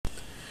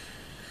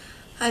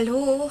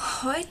Hallo,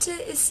 heute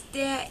ist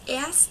der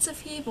 1.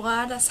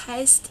 Februar, das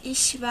heißt,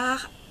 ich war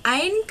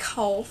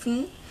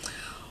einkaufen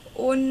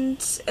und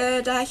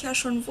da ich ja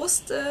schon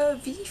wusste,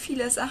 wie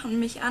viele Sachen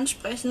mich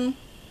ansprechen,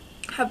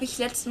 habe ich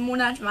letzten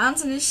Monat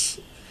wahnsinnig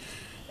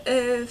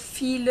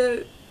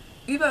viele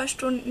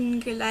Überstunden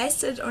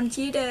geleistet und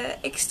jede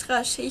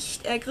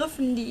Extraschicht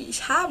ergriffen, die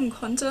ich haben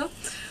konnte.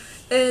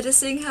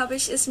 Deswegen habe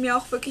ich es mir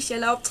auch wirklich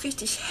erlaubt,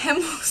 richtig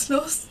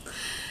hemmungslos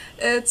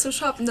zu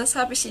shoppen. Das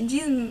habe ich in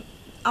diesem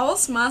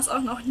Ausmaß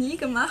auch noch nie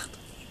gemacht.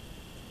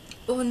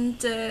 Und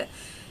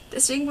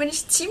deswegen bin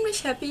ich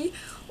ziemlich happy.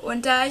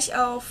 Und da ich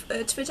auf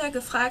Twitter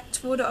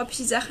gefragt wurde, ob ich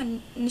die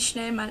Sachen nicht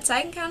schnell mal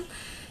zeigen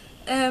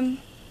kann,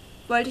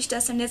 wollte ich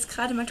das dann jetzt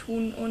gerade mal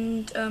tun.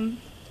 Und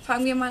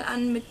fangen wir mal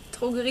an mit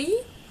Drogerie.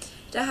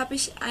 Da habe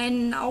ich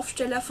einen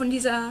Aufsteller von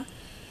dieser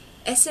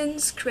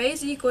Essence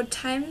Crazy Good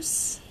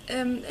Times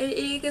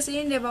LE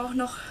gesehen. Der war auch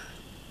noch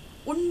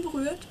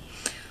unberührt.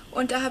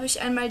 Und da habe ich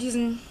einmal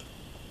diesen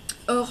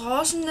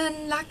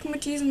orangenen Lack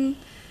mit diesen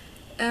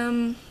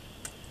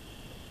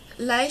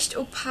leicht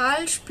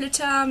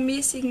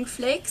opal-splittermäßigen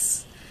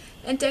Flakes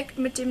entdeckt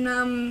mit dem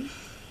Namen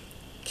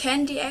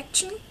Candy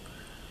Action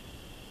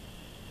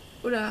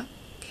oder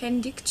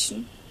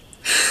Candiction.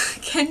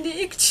 Candy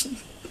Action.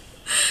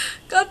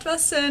 Gott,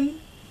 was denn?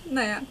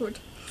 Naja,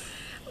 gut.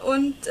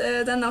 Und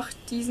dann noch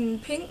diesen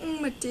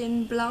pinken mit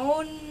den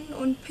blauen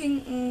und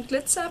pinken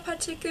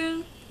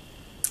Glitzerpartikeln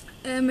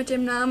mit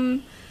dem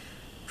Namen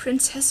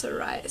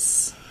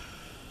Princesserize.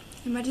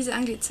 Immer diese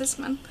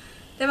Anglizismen.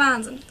 Der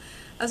Wahnsinn.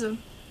 Also,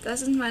 das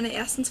sind meine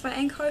ersten 2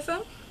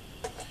 Einkäufe.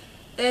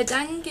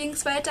 Dann ging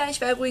es weiter. Ich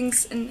war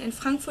übrigens in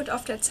Frankfurt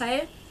auf der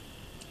Zeil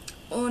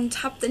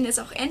und habe dann jetzt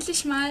auch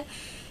endlich mal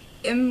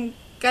im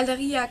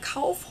Galeria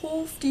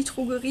Kaufhof die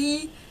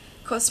Drogerie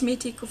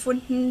Kosmetik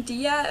gefunden,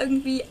 die ja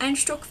irgendwie ein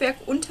Stockwerk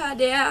unter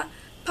der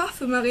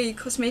Parfümerie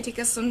Kosmetik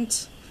ist.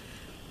 Und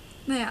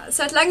naja, es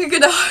hat lange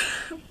gedauert,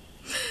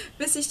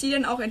 bis ich die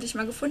dann auch endlich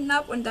mal gefunden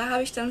habe. Und da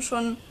habe ich dann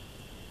schon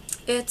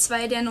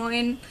 2 der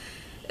neuen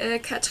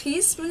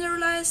Catrice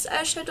Mineralized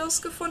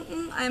Eyeshadows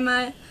gefunden.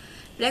 Einmal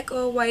Black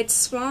or White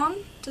Swan.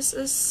 Das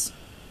ist,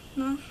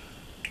 ne,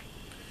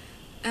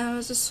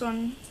 das ist so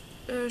ein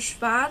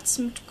schwarz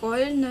mit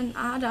goldenen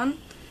Adern.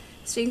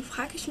 Deswegen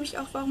frage ich mich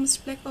auch, warum es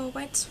Black or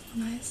White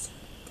Swan heißt.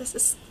 Das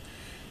ist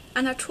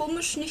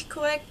anatomisch nicht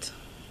korrekt.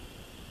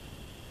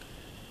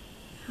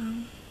 Ja,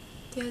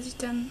 der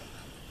sieht dann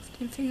auf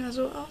dem Finger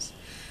so aus.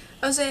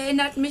 Also er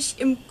erinnert mich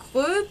im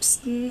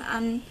gröbsten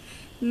an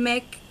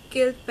MAC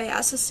Guild by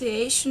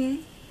Association.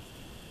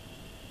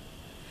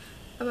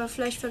 Aber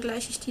vielleicht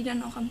vergleiche ich die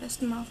dann auch am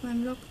besten mal auf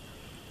meinem Blog.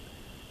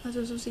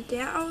 Also so sieht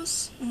der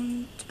aus.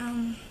 Und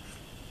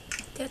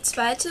der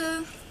zweite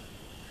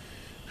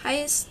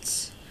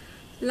heißt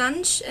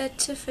Lunch at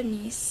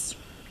Tiffany's.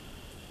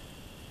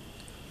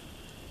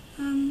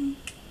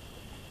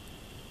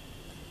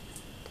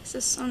 Das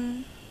ist so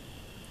ein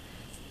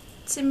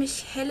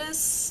ziemlich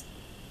helles,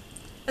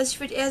 also ich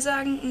würde eher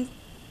sagen,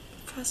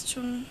 fast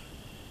schon,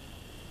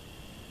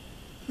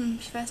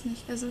 ich weiß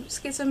nicht, also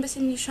es geht so ein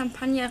bisschen in die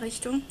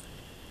Champagner-Richtung.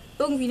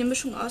 Irgendwie eine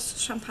Mischung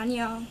aus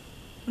Champagner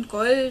und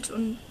Gold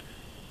und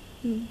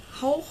ein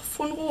Hauch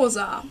von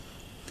Rosa.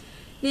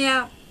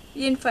 Naja,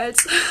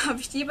 jedenfalls habe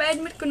ich die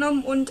beiden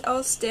mitgenommen und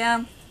aus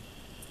der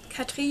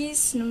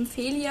Catrice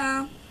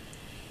Nymphelia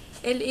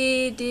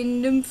LE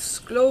den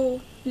Nymphs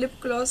Glow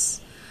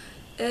Lipgloss.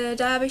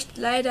 Da habe ich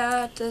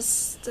leider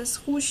das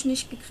Rouge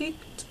nicht gekriegt.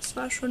 Es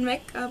war schon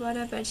weg, aber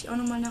da werde ich auch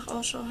nochmal nach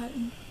Ausschau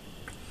halten.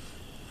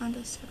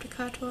 Das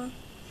Applikator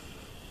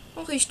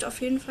riecht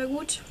auf jeden Fall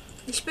gut.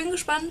 Ich bin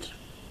gespannt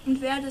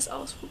und werde es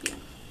ausprobieren.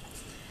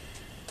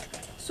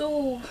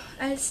 So,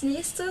 als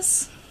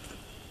nächstes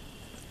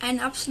ein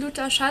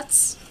absoluter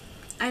Schatz,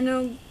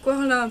 eine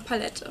Guerlain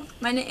Palette.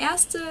 Meine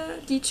erste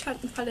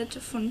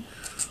Lidschattenpalette von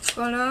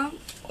Guerlain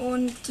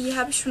und die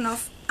habe ich schon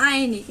auf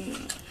einigen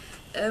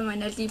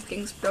meiner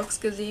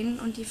Lieblingsblogs gesehen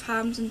und die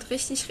Farben sind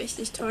richtig,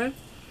 richtig toll.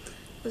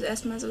 Also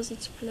erstmal so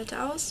sieht die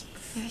Palette aus.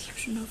 Ja, ich habe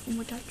schon auf dem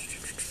Mutter.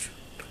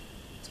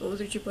 So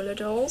sieht die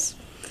Palette aus.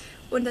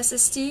 Und das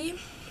ist die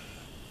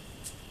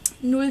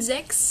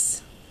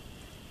 06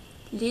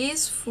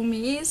 Les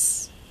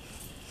Fumés.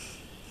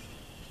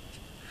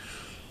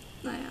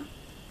 Naja.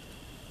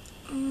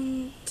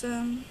 Und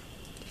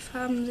die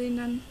Farben sehen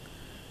dann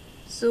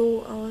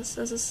so aus.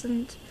 Also es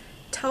sind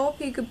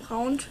taupige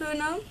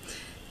Brauntöne.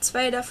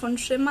 2 davon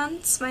schimmern,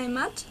 2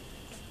 matt.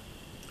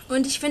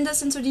 Und ich finde, das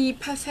sind so die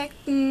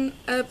perfekten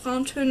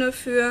Brauntöne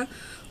für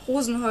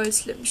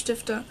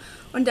Rosenholz-Lippenstifte.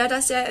 Und da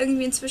das ja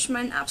irgendwie inzwischen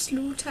mein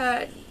absoluter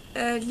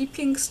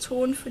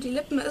Lieblingston für die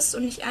Lippen ist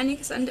und ich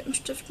einiges an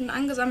Lippenstiften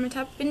angesammelt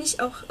habe, bin ich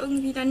auch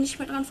irgendwie dann nicht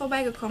mehr dran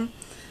vorbeigekommen.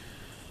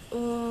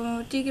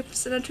 Die gibt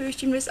es natürlich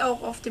demnächst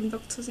auch auf dem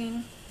Blog zu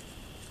sehen.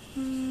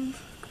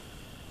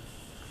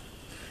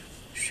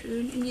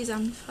 Schön in die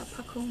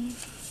Samtverpackung.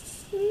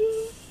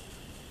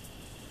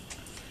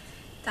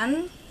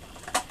 Dann,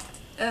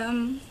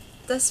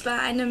 das war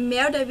eine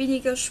mehr oder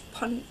weniger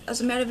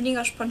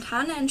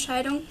spontane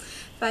Entscheidung,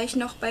 war ich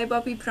noch bei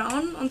Bobbi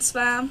Brown. Und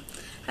zwar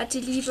hat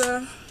die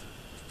liebe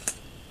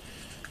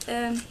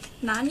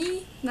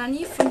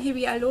Nani von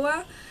Hibi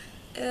Aloha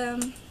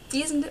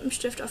diesen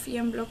Lippenstift auf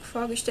ihrem Blog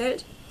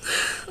vorgestellt.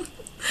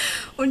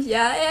 Und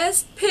ja, er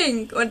ist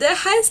pink und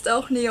er heißt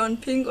auch Neon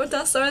Pink und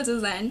das soll so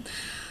sein.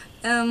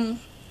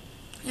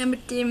 Ja,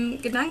 mit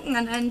dem Gedanken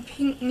an einen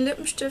pinken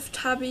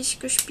Lippenstift habe ich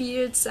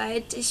gespielt,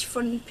 seit ich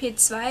von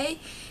P2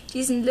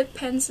 diesen Lip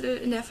Pencil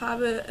in der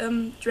Farbe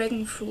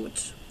Dragon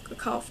Fruit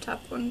gekauft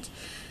habe. Und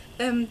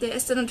der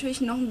ist dann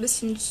natürlich noch ein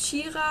bisschen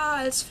schierer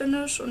als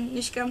Finish und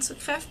nicht ganz so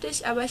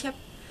kräftig, aber ich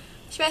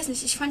weiß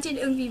nicht, ich fand ihn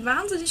irgendwie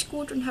wahnsinnig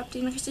gut und habe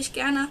den richtig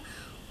gerne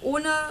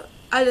ohne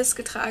alles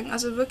getragen.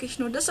 Also wirklich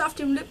nur das auf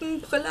dem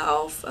Lippen, Brille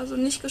auf, also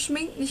nicht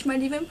geschminkt, nicht mal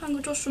die Wimpern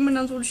getuscht und bin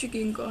dann so durch die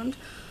Gegend gerannt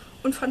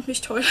und fand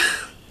mich toll.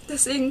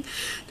 Deswegen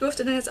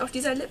durfte dann jetzt auch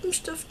dieser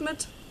Lippenstift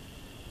mit.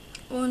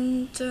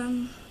 Und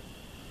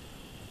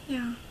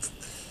ja,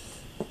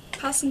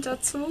 passend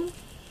dazu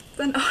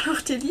dann auch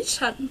noch die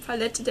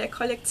Lidschattenpalette der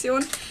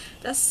Kollektion.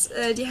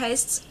 Die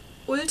heißt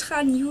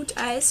Ultra Nude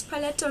Eyes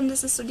Palette und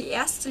das ist so die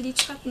erste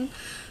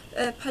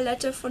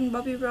Lidschattenpalette von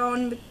Bobbi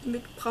Brown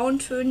mit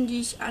Brauntönen,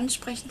 die ich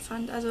ansprechend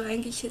fand. Also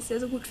eigentlich ist ja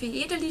so gut wie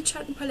jede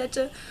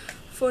Lidschattenpalette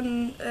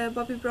von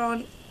Bobbi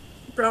Brown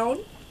braun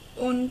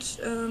und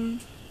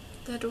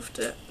da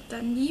durfte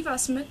dann nie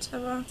was mit,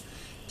 aber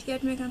die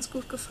hat mir ganz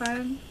gut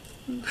gefallen.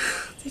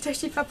 Seht euch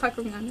die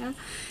Verpackung an, ja.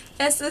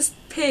 Es ist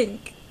pink.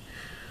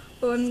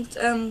 Und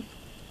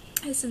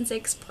es sind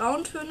 6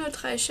 Brauntöne,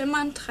 3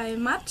 Schimmern, 3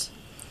 matt.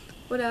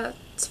 Oder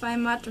 2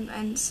 matt und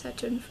ein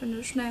Satin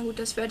Finish. Na gut,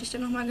 das werde ich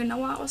dann nochmal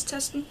genauer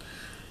austesten.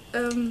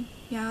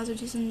 Ja, also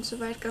die sind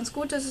soweit ganz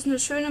gut. Das ist eine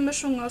schöne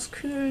Mischung aus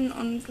kühlen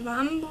und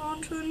warmen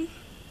Brauntönen.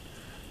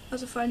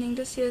 Also vor allen Dingen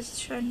das hier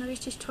scheint eine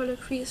richtig tolle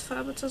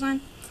Crease-Farbe zu sein.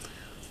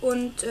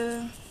 Und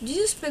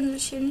dieses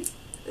Pinselchen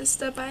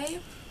ist dabei,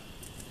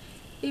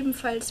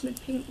 ebenfalls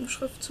mit pinkem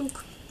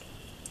Schriftzug.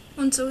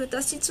 Und so,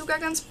 das sieht sogar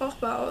ganz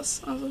brauchbar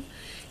aus. Also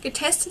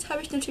getestet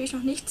habe ich natürlich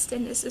noch nichts,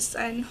 denn es ist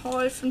ein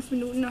Haul 5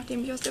 Minuten,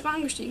 nachdem ich aus der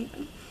Bahn gestiegen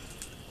bin.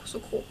 So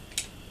grob.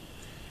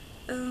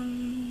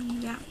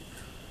 Ja.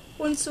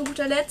 Und zu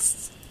guter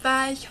Letzt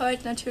war ich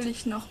heute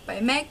natürlich noch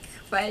bei MAC,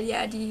 weil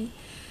ja die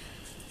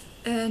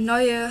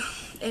neue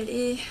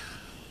LE,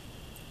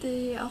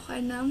 die auch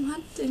einen Namen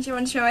hat, den ich aber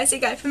nicht mehr weiß.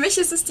 Egal, für mich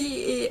ist es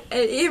die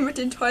LE mit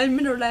den tollen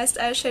Mineralized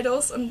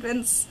Eyeshadows und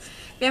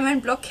wer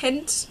meinen Blog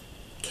kennt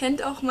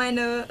auch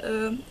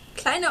meine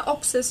kleine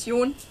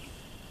Obsession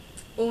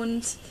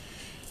und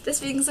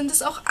deswegen sind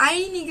es auch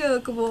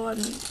einige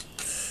geworden.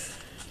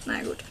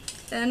 Na gut.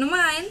 Nummer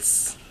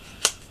 1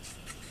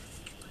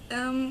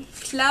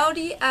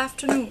 Cloudy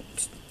Afternoon.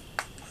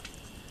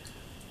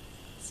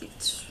 Sieht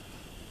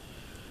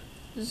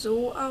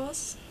so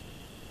aus.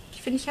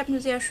 Ich finde, ich habe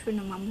eine sehr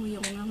schöne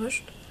Marmorierung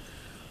erwischt.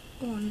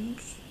 Und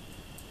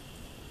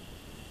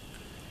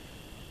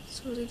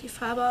so sieht die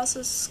Farbe aus.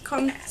 Es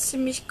kommt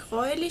ziemlich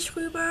gräulich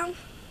rüber.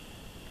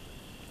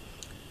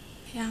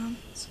 Ja,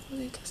 so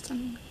sieht das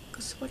dann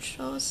geswatcht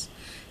aus.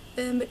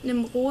 Mit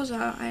einem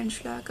rosa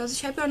Einschlag. Also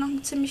ich habe ja noch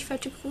eine ziemlich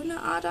fette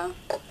grüne Ader.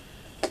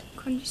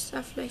 Könnte ich es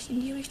da vielleicht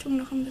in die Richtung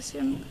noch ein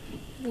bisschen...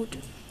 Gut,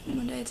 wenn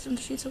man da jetzt den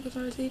Unterschied so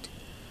doll sieht.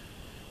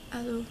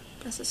 Also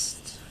das ist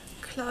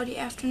Cloudy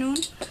Afternoon.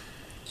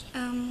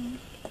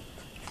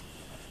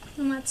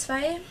 Nummer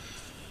 2.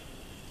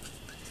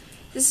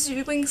 Es ist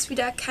übrigens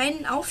wieder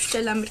kein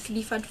Aufsteller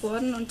mitgeliefert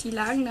worden und die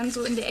lagen dann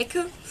so in der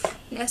Ecke.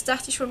 Und erst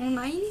dachte ich schon, oh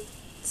nein,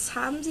 das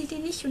haben sie die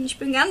nicht. Und ich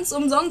bin ganz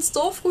umsonst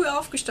so früh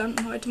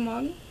aufgestanden heute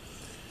Morgen.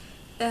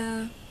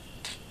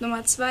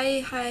 Nummer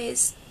 2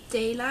 heißt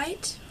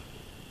Daylight.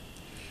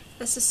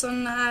 Das ist so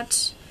eine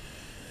Art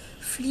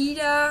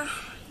Flieder,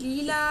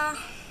 lila,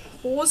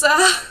 rosa.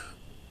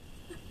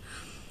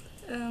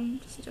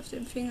 Das sieht auf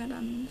dem Finger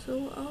dann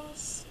so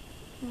aus.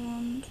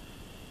 Und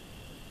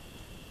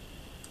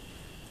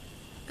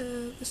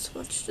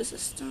geswatcht, das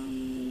ist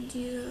dann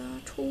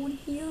dieser Ton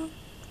hier.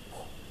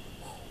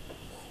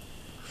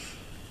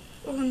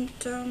 Und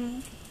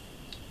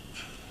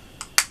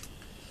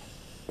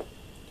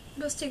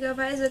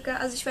lustigerweise,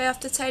 also ich war ja auf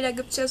der Zeile, da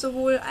gibt es ja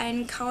sowohl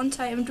einen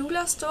Counter im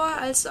Douglas Store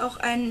als auch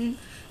einen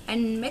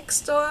Mac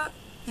Store.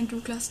 Ein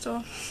Douglas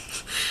Store.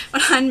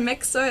 Und ein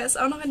Mac Store ist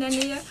auch noch in der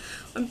Nähe.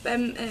 Und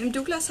im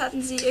Douglas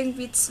hatten sie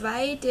irgendwie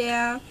 2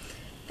 der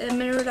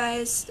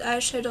Mineralized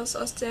Eyeshadows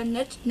aus der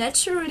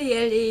Naturally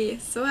LE.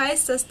 So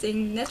heißt das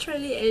Ding.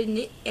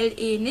 Naturally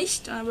LE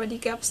nicht, aber die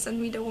gab es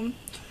dann wiederum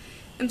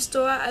im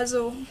Store.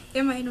 Also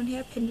immer hin und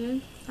her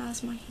pendeln.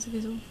 Das mache ich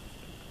sowieso.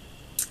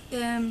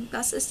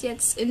 Das ist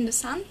jetzt in the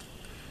Sun.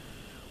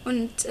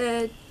 Und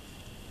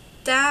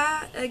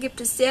da gibt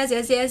es sehr,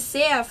 sehr, sehr,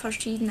 sehr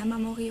verschiedene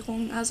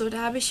Marmorierungen. Also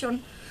da habe ich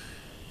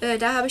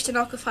dann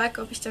auch gefragt,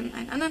 ob ich dann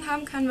einen anderen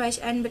haben kann, weil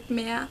ich einen mit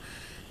mehr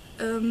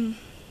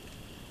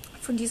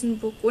von diesen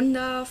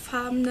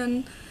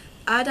burgunderfarbenen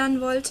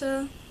Adern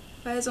wollte,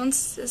 weil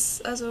sonst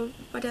ist, also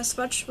bei der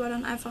Swatch war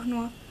dann einfach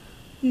nur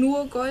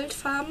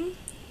Goldfarben.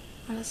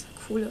 Oh, das ist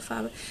eine coole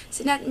Farbe. Es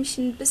erinnert mich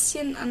ein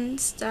bisschen an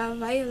Star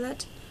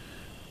Violet.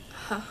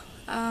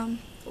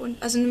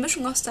 Und, also eine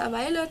Mischung aus Star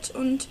Violet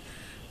und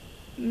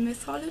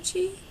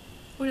Mythology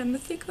oder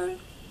Mythical.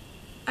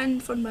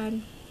 Einen von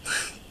beiden.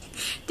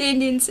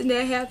 den es in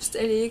der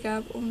Herbst-LE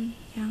gab. Und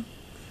ja,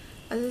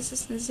 also es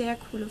ist eine sehr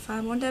coole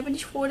Farbe. Und da bin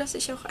ich froh, dass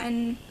ich auch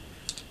eine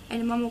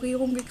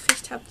Marmorierung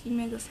gekriegt habe, die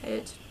mir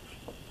gefällt.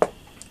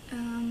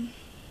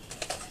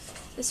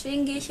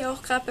 Deswegen gehe ich ja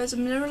auch gerade bei so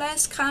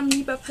Mineralized-Kram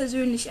lieber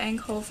persönlich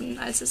einkaufen,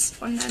 als es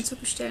online zu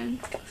bestellen.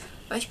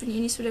 Weil ich bin eh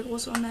nicht so der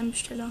große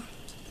Online-Besteller.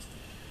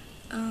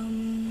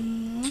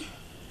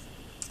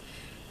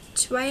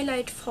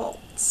 Twilight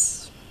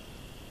Falls.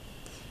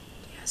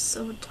 Der ist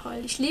so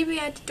toll. Ich liebe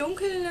ja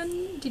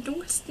die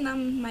dunkelsten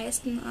am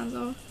meisten.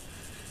 Also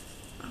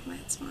machen wir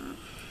jetzt mal.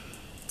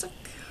 Zack.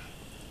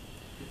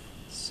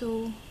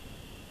 So.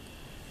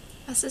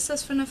 Was ist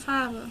das für eine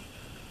Farbe?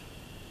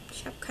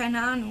 Ich habe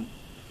keine Ahnung.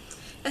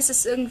 Es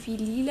ist irgendwie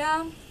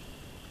lila.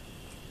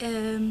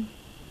 Und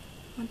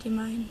die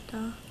meinen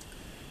da.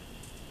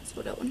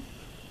 So da unten.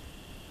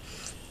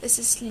 Es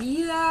ist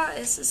lila,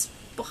 es ist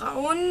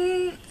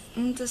braun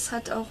und es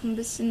hat auch ein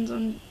bisschen so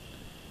ein,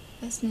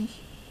 weiß nicht,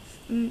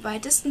 im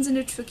weitesten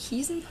Sinne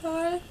türkisen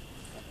Pearl.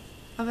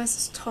 Aber es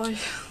ist toll.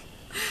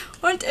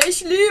 Und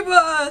ich liebe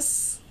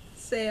es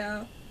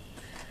sehr.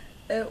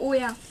 Oh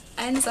ja,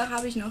 eine Sache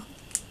habe ich noch.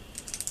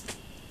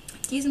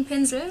 Diesen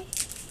Pinsel,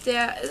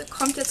 der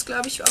kommt jetzt,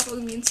 glaube ich, auch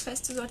irgendwie ins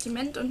feste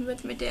Sortiment und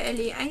wird mit der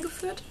LE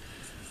eingeführt.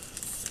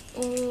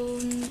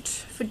 Und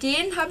für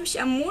den habe ich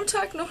am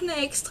Montag noch eine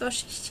extra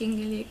Schicht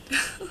hingelegt.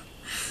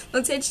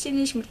 Sonst hätte ich den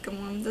nicht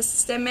mitgenommen. Das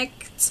ist der MAC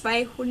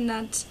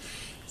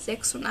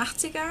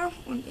 286er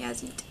und er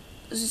sieht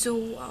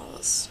so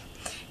aus.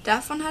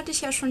 Davon hatte ich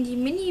ja schon die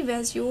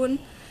Mini-Version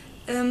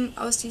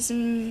aus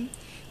diesem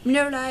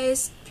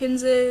Mineralized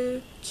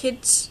Pinsel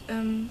Kit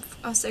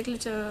aus der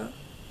Glitter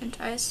and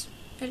Ice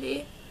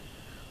LE.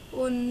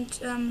 Und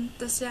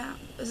das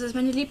ist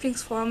meine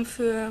Lieblingsform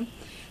für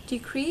die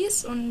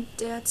Crease und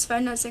der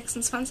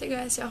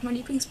 226er ist ja auch mein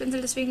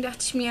Lieblingspinsel, deswegen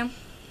dachte ich mir,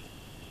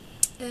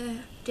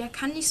 der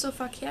kann nicht so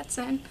verkehrt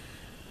sein,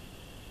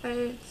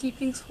 weil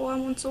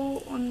Lieblingsform und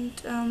so und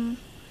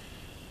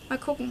mal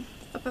gucken,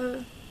 ob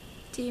er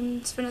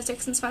dem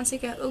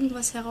 226er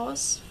irgendwas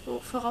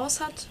voraus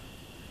hat.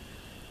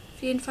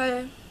 Auf jeden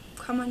Fall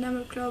kann man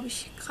damit, glaube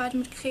ich, gerade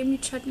mit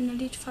Cremelidschatten in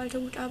der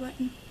Lidfalte gut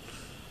arbeiten.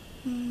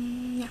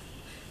 Ja,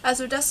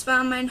 also das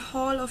war mein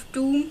Haul of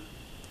Doom.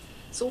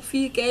 So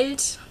viel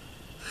Geld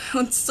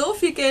und so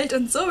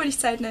wenig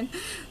Zeit, nein,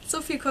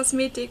 so viel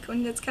Kosmetik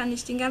und jetzt kann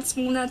ich den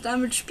ganzen Monat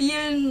damit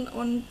spielen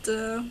und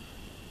ja,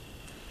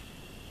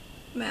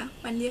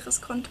 mein leeres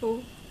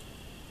Konto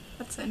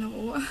hat seine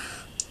Ruhe.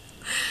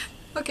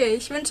 Okay,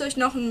 ich wünsche euch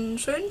noch einen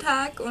schönen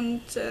Tag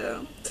und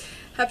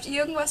habt ihr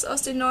irgendwas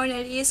aus den neuen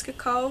LEs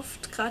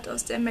gekauft, gerade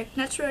aus der MAC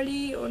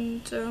Naturally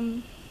und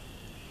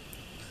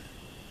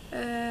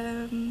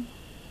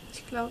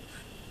ich glaube,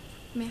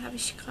 mehr habe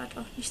ich gerade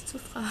auch nicht zu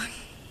fragen.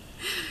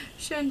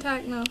 Schönen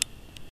Tag noch.